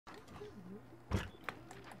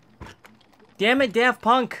Damn it, Daft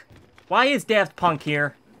Punk! Why is Daft Punk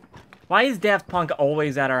here? Why is Daft Punk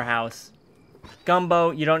always at our house?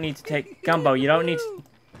 Gumbo, you don't need to take... Gumbo, you don't need to...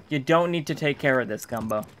 You don't need to take care of this,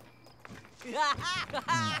 Gumbo.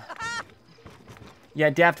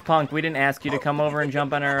 Yeah, Daft Punk, we didn't ask you to come over and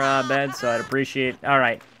jump on our bed, so I'd appreciate...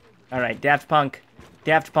 Alright. Alright, Daft Punk.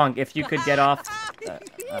 Daft Punk, if you could get off...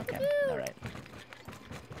 okay, alright.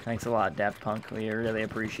 Thanks a lot, Daft Punk. We really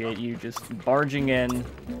appreciate you just barging in.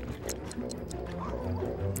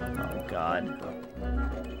 Oh, God.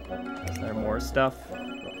 Is there more stuff?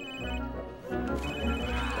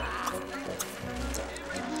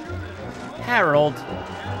 Harold!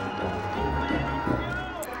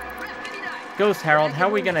 Ghost Harold, how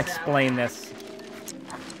are we gonna explain this?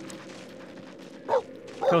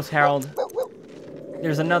 Ghost Harold.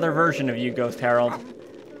 There's another version of you, Ghost Harold.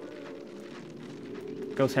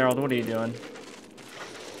 Ghost Harold, what are you doing?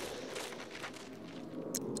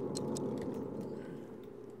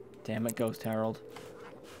 Damn it, Ghost Harold.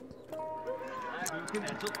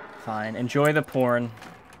 Fine, enjoy the porn.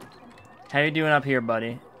 How you doing up here,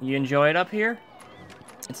 buddy? You enjoy it up here?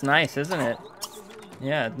 It's nice, isn't it?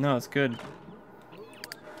 Yeah, no, it's good.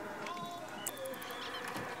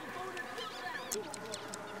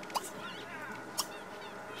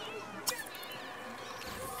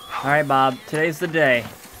 Alright, Bob, today's the day.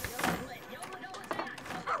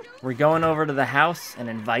 We're going over to the house and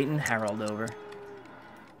inviting Harold over.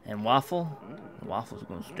 And Waffle? Waffle's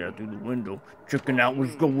gonna stare through the window, checking out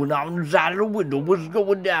what's going on inside of the window. What's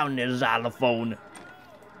going down there, xylophone?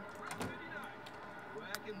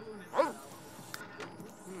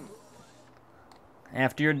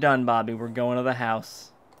 After you're done, Bobby, we're going to the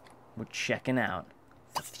house. We're checking out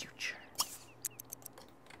the future.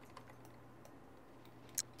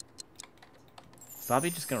 Is Bobby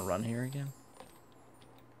just gonna run here again?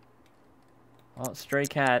 Oh, stray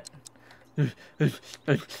cat. Okay,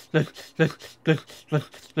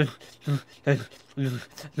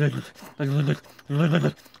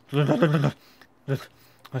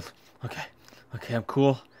 I'm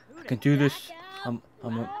cool. I can do this.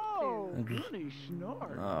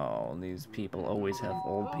 Oh, these people always have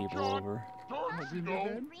old people over.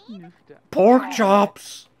 Pork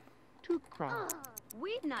chops!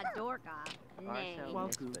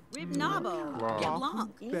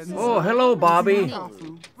 Oh, hello, Bobby.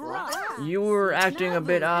 You were acting a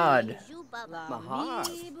bit odd.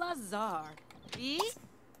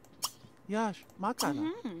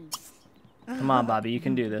 Come on, Bobby, you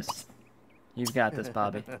can do this. You've got this,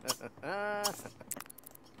 Bobby.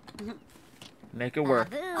 Make it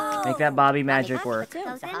work. Make that Bobby magic work.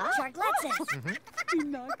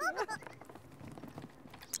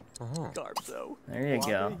 There you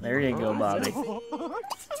go. There you go, Bobby.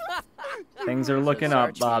 Things are looking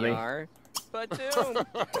up, Bobby.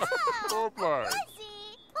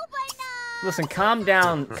 Listen, calm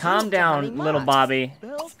down. Calm down, little Bobby.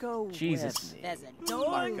 Jesus.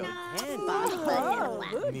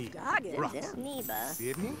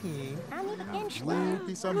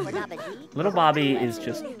 Little Bobby is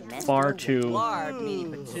just far too...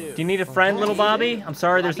 Do you need a friend, little Bobby? I'm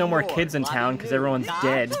sorry there's no more kids in town because everyone's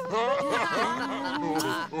dead.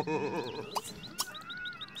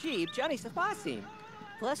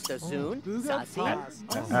 Are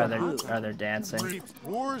they dancing?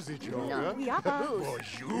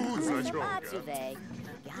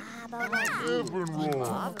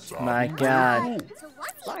 My God.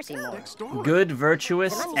 Good,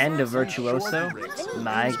 virtuous, and a virtuoso.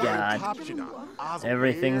 My God.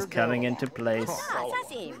 Everything's coming into place.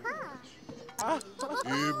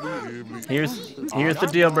 Here's the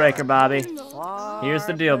deal breaker, Bobby. Here's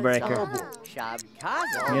the deal breaker.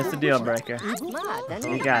 Here's the deal breaker.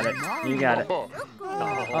 You got it. You got it.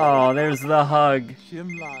 Oh, there's the hug.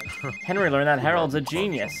 Henry learned that Harold's a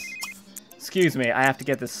genius. Excuse me, I have to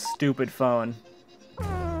get this stupid phone.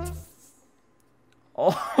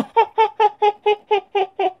 Oh.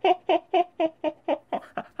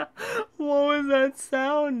 What was that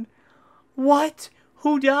sound? What?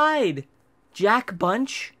 Who died? Jack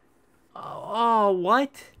Bunch? Oh,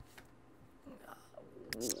 what?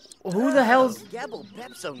 Who the hell's...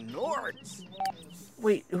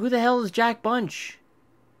 Wait, who the hell is Jack Bunch?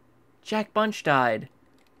 Jack Bunch died.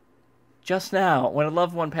 Just now. When a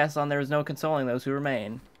loved one passed on, there is no consoling those who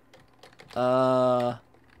remain. Who?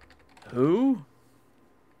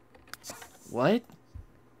 What?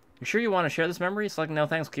 You sure you want to share this memory? Select no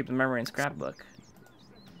thanks, keep the memory in scrapbook.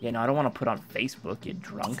 Yeah, no, I don't want to put on Facebook, you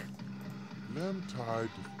drunk. Lem tied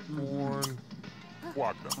to foreign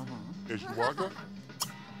Wagner. Eshwaga?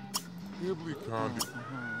 Ibli Kandi.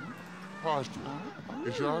 Posture.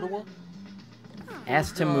 Ishadawa?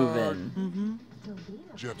 Ask to move in.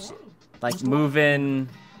 Gypsum. Like move in.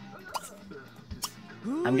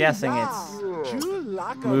 I'm guessing it's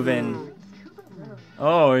move in.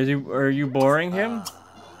 Oh, are you boring him?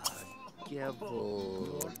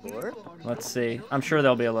 Let's see. I'm sure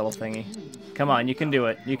there'll be a little thingy. Come on, you can do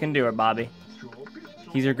it. You can do it, Bobby.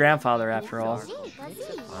 He's your grandfather after all.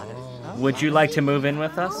 Would you like to move in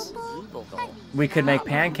with us? We could make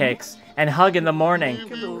pancakes and hug in the morning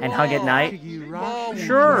and hug at night.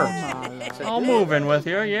 Sure. I'll move in with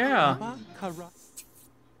you, yeah.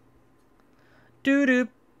 Doo-doop,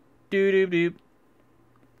 doo-doop-doop.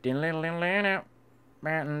 Diddle-diddle-diddle-diddle.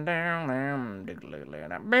 Batten down,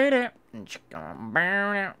 diddle-diddle-diddle-diddle.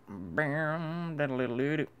 Chicken-bow, bow,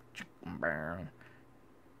 diddle-diddle-diddle. Chicken-bow.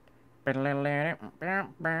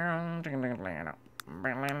 Diddle-diddle-diddle-bow, chicken-diddle-diddle.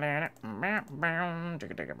 Diddle-diddle-bow,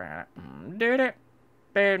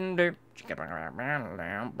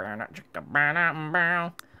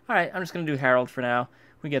 chicken-diddle-diddle. Alright, I'm just gonna do Harold for now.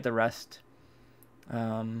 We get the rest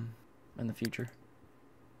in the future.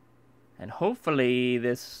 And hopefully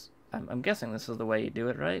this... I'm guessing this is the way you do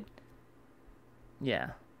it, right?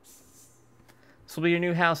 Yeah. This will be your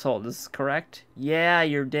new household, is this correct? Yeah,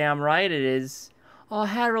 you're damn right it is. Oh,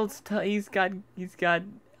 Harold's... he's got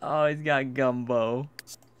gumbo.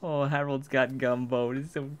 Oh, Harold's got gumbo.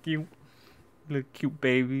 It's so cute. Little cute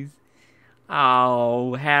babies.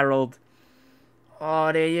 Oh, Harold.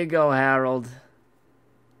 Oh, there you go, Harold.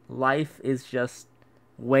 Life is just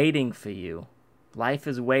waiting for you. Life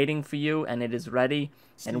is waiting for you, and it is ready,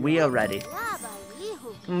 and we are ready. Time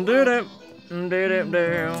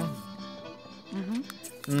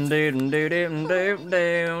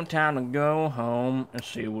to go home and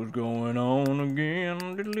see what's going on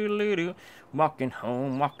again. Walking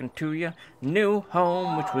home, walking to your new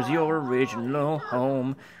home, which was your original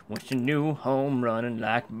home. What's your new home running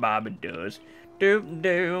like Bobby does? Doop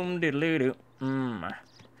doom diddly doo.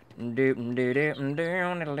 Doop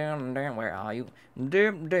doop doom. Where are you?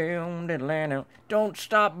 Doop doom diddly. Don't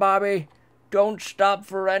stop, Bobby. Don't stop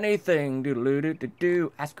for anything. Doodle doo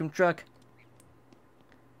doo. Ice cream truck.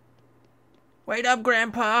 Wait up,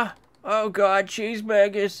 Grandpa. Oh God,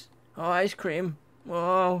 cheeseburgers. Oh, ice cream.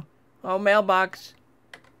 Whoa. Oh, mailbox.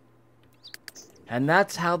 And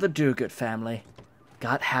that's how the Doggett family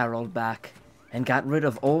got Harold back and got rid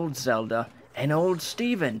of old Zelda and old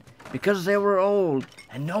Steven because they were old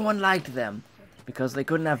and no one liked them because they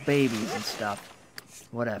couldn't have babies and stuff.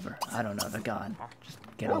 Whatever. I don't know. They're gone. Just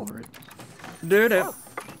get over it. Doo-doo.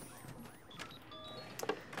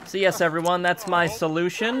 So yes, everyone, that's my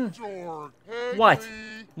solution. What?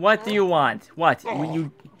 What do you want? What?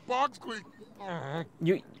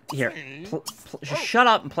 You here. Shut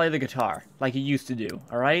up and play the guitar like you used to do.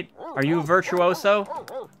 All right? Are you a virtuoso?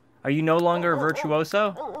 Are you no longer a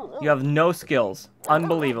virtuoso? You have no skills.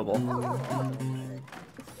 Unbelievable.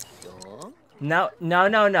 No.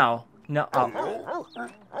 No.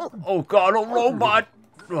 Oh God, a robot.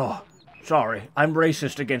 Oh, sorry, I'm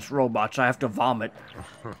racist against robots. I have to vomit.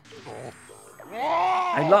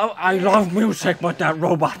 I love music, but that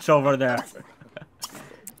robot's over there.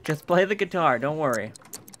 Just play the guitar. Don't worry.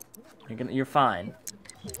 You're fine.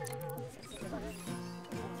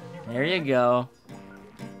 There you go.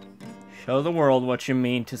 Show the world what you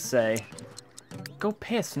mean to say. Go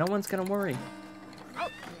piss. No one's gonna worry.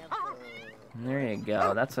 There you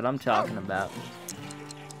go. That's what I'm talking about.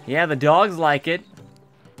 Yeah, the dogs like it.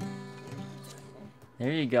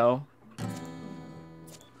 There you go.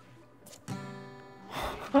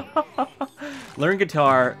 Learn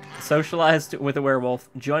guitar, socialize with a werewolf,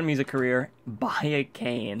 join music career, buy a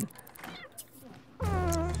cane.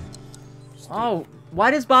 Oh,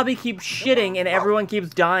 why does Bobby keep shitting and everyone keeps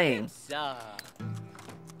dying?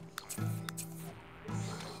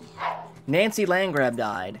 Nancy Landgrab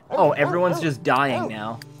died. Oh, everyone's just dying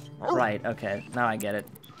now. Right, okay, now I get it.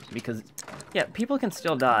 Because, yeah, people can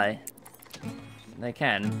still die. They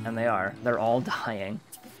can, and they are. They're all dying.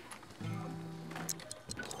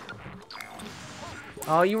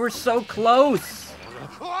 Oh, you were so close!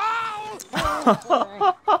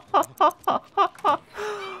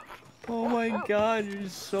 Oh my God, you're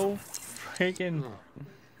so freaking...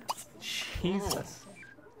 Jesus.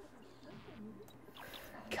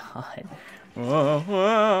 God.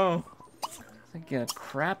 Whoa. He's gonna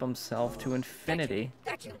crap himself to infinity.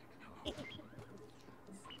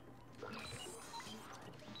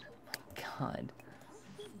 God.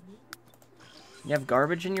 You have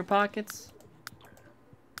garbage in your pockets?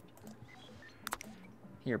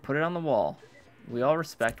 Here, put it on the wall. We all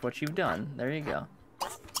respect what you've done. There you go.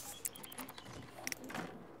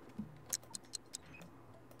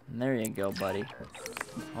 And there you go, buddy.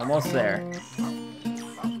 Almost there.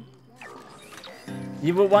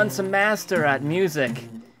 You were once a master at music.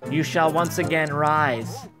 You shall once again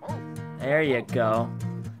rise. There you go.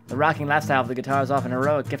 The rocking lifestyle of the guitar is often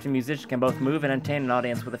heroic. Gifted musicians can both move and entertain an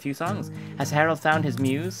audience with a few songs. Has Harold found his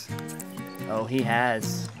muse? Oh, he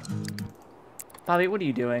has. Bobby, what are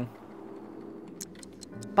you doing?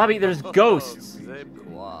 Bobby, there's ghosts.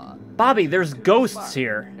 Bobby, there's ghosts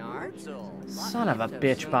here. Son of a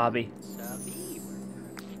bitch, Bobby.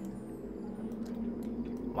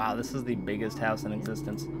 Wow, this is the biggest house in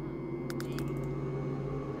existence.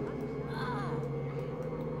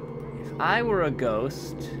 If I were a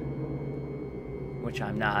ghost, which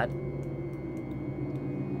I'm not,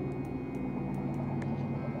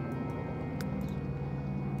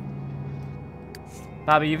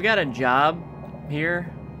 Bobby, you've got a job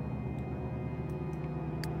here.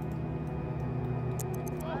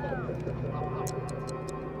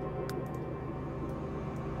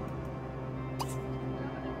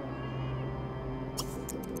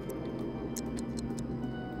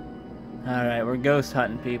 Alright, we're ghost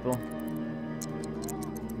hunting, people.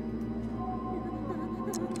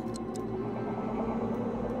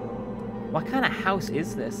 What kind of house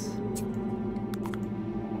is this?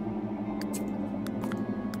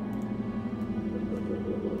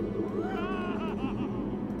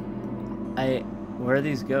 Where are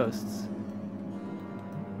these ghosts?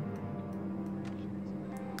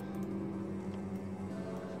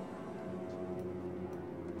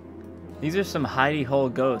 These are some hidey hole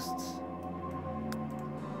ghosts.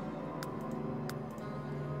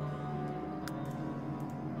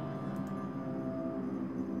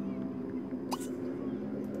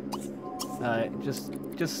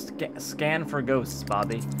 Just scan for ghosts,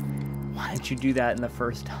 Bobby. Why didn't you do that in the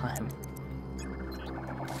first time?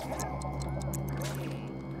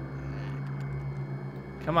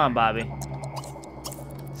 Come on, Bobby.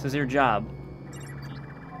 This is your job.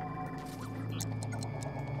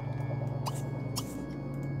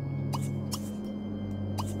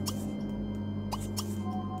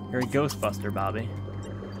 You're a Ghostbuster, Bobby.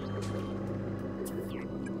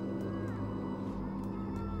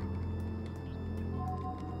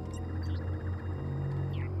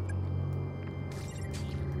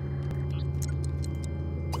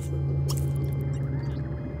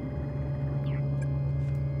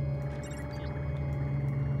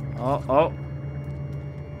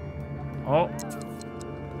 Oh.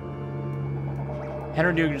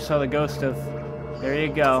 Henry Duke just saw the ghost of... There you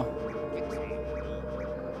go.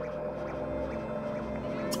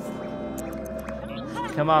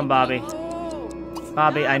 Come on, Bobby.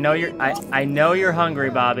 Bobby, I know you're hungry,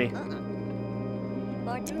 Bobby.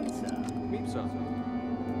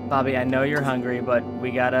 Bobby, I know you're hungry, but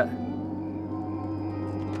we gotta...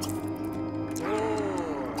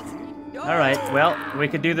 Alright, well, we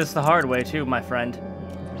could do this the hard way too, my friend.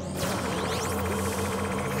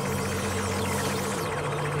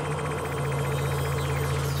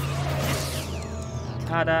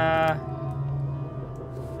 Ta-da!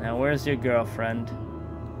 Now, where's your girlfriend?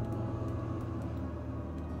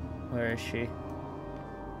 Where is she?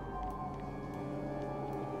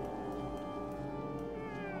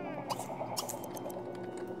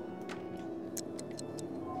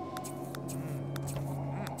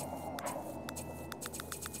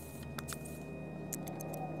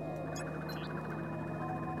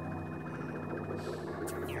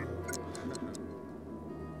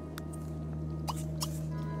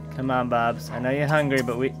 Come on, Bobs. I know you're hungry,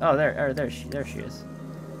 but we... Oh, there she is.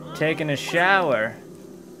 Taking a shower.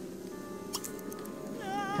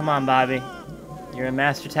 Come on, Bobby. You're a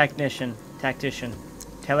master tactician.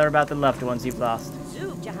 Tell her about the loved ones you've lost.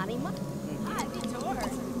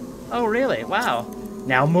 Oh, really? Wow.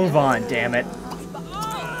 Now move on, damn it.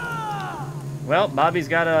 Well, Bobby's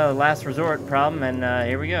got a last resort problem, and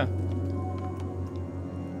here we go.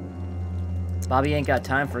 Bobby ain't got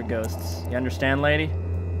time for ghosts. You understand, lady?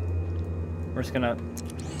 We're just gonna...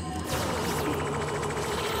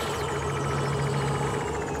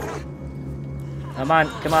 Come on,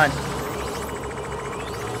 come on.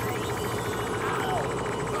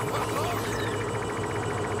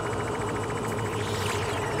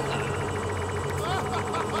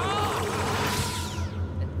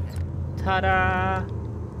 Ta-da!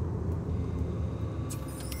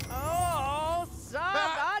 Oh,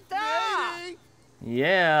 Sabata!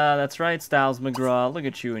 Yeah, that's right, Styles McGraw. Look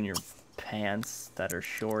at you in your pants that are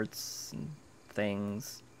shorts and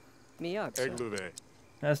things.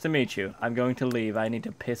 Nice to meet you. I'm going to leave. I need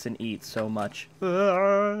to piss and eat so much.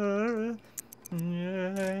 I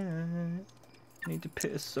need to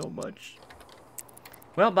piss so much.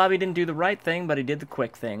 Well, Bobby didn't do the right thing, but he did the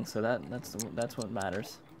quick thing, so that's what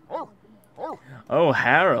matters. Oh,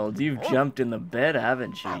 Harold, you've jumped in the bed,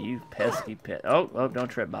 haven't you? You pesky pit. Oh, don't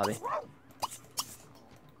trip, Bobby.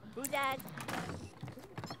 Who's that?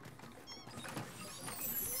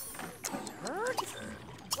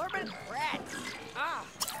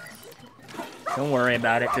 Don't worry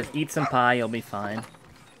about it. Just eat some pie, you'll be fine.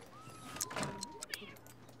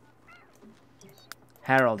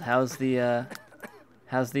 Harold, how's the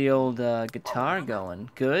old guitar going?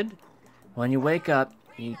 Good? When you wake up,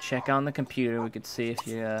 you check on the computer. We could see if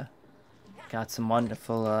you got some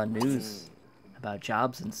wonderful news about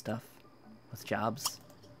jobs and stuff. With jobs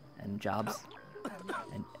and jobs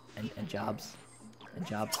and jobs and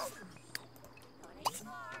jobs.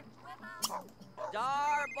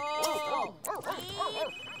 Darbo!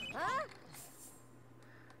 Huh?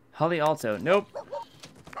 Holly Alto. Nope.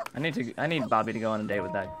 I need Bobby to go on a date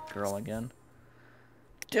with that girl again.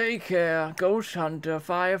 Daycare, ghost hunter,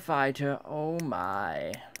 firefighter. Oh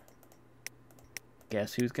my.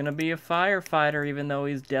 Guess who's gonna be a firefighter even though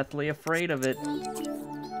he's deathly afraid of it.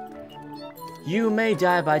 You may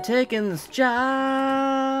die by taking this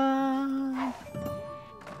job.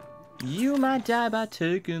 You might die by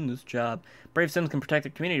taking this job. Brave Sims can protect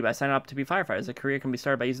their community by signing up to be firefighters. A career can be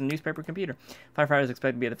started by using a newspaper computer. Firefighters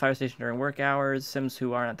expect to be at the fire station during work hours. Sims who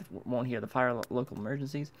won't hear the fire local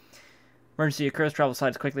emergencies. Emergency occurs, travel side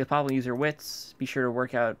as quickly as possible. Use your wits. Be sure to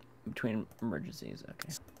work out between emergencies.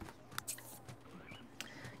 Okay.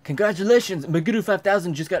 Congratulations! Maguru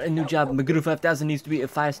 5000 just got a new job. Maguru 5000 needs to be at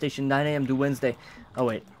fire station 9 a.m. to Wednesday. Oh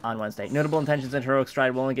wait, on Wednesday. Notable intentions and heroic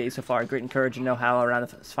stride will only get you so far. Great courage and know-how around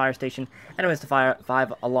the fire station. Anyways, the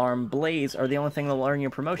 5-alarm blaze are the only thing that will earn your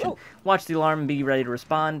promotion. Watch the alarm and be ready to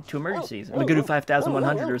respond to emergencies. Maguru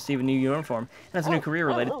 5100 to receive a new uniform and has a new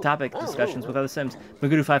career-related topic discussions with other Sims.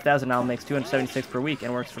 Maguru 5000 now makes 276 per week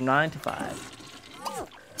and works from 9 to 5.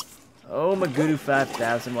 Oh, Maguru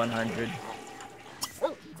 5100.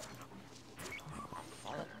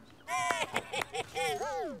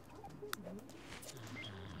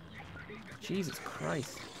 Jesus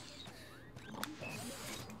Christ.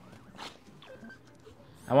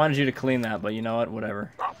 I wanted you to clean that, but you know what?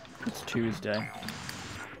 Whatever. It's Tuesday.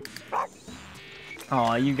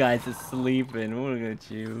 Aw, you guys are sleeping. Look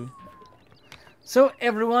at you. So,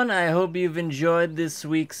 everyone, I hope you've enjoyed this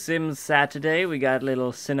week's Sims Saturday. We got a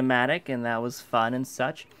little cinematic, and that was fun and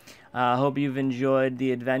such. I hope you've enjoyed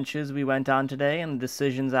the adventures we went on today and the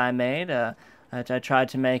decisions I made. I tried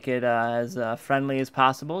to make it as friendly as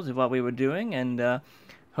possible to what we were doing, and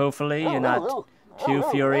hopefully you're not too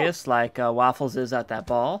furious like Waffles is at that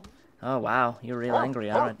ball. Oh, wow, you're real angry,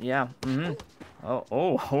 aren't you? Yeah,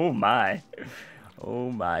 Oh my. Oh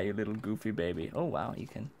my, you little goofy baby. Oh, wow, you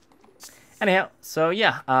can... Anyhow, so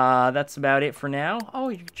yeah, that's about it for now. Oh,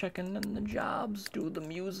 you're checking in the jobs, do the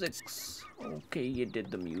musics. Okay, you did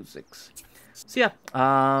the musics. So yeah,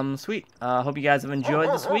 sweet. Hope you guys have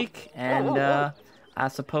enjoyed this week, and I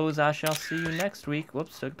suppose I shall see you next week.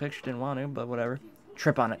 Whoops, took a picture, didn't want to, but whatever.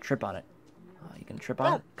 Trip on it, trip on it. You can trip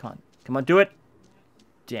on it? Come on, do it.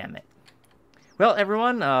 Damn it. Well,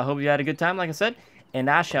 everyone, hope you had a good time, like I said, and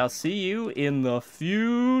I shall see you in the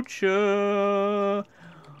future.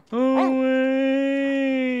 Away.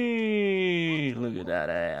 Look at that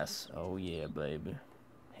ass. Oh yeah, baby.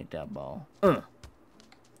 Hit that ball.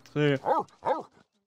 See ya.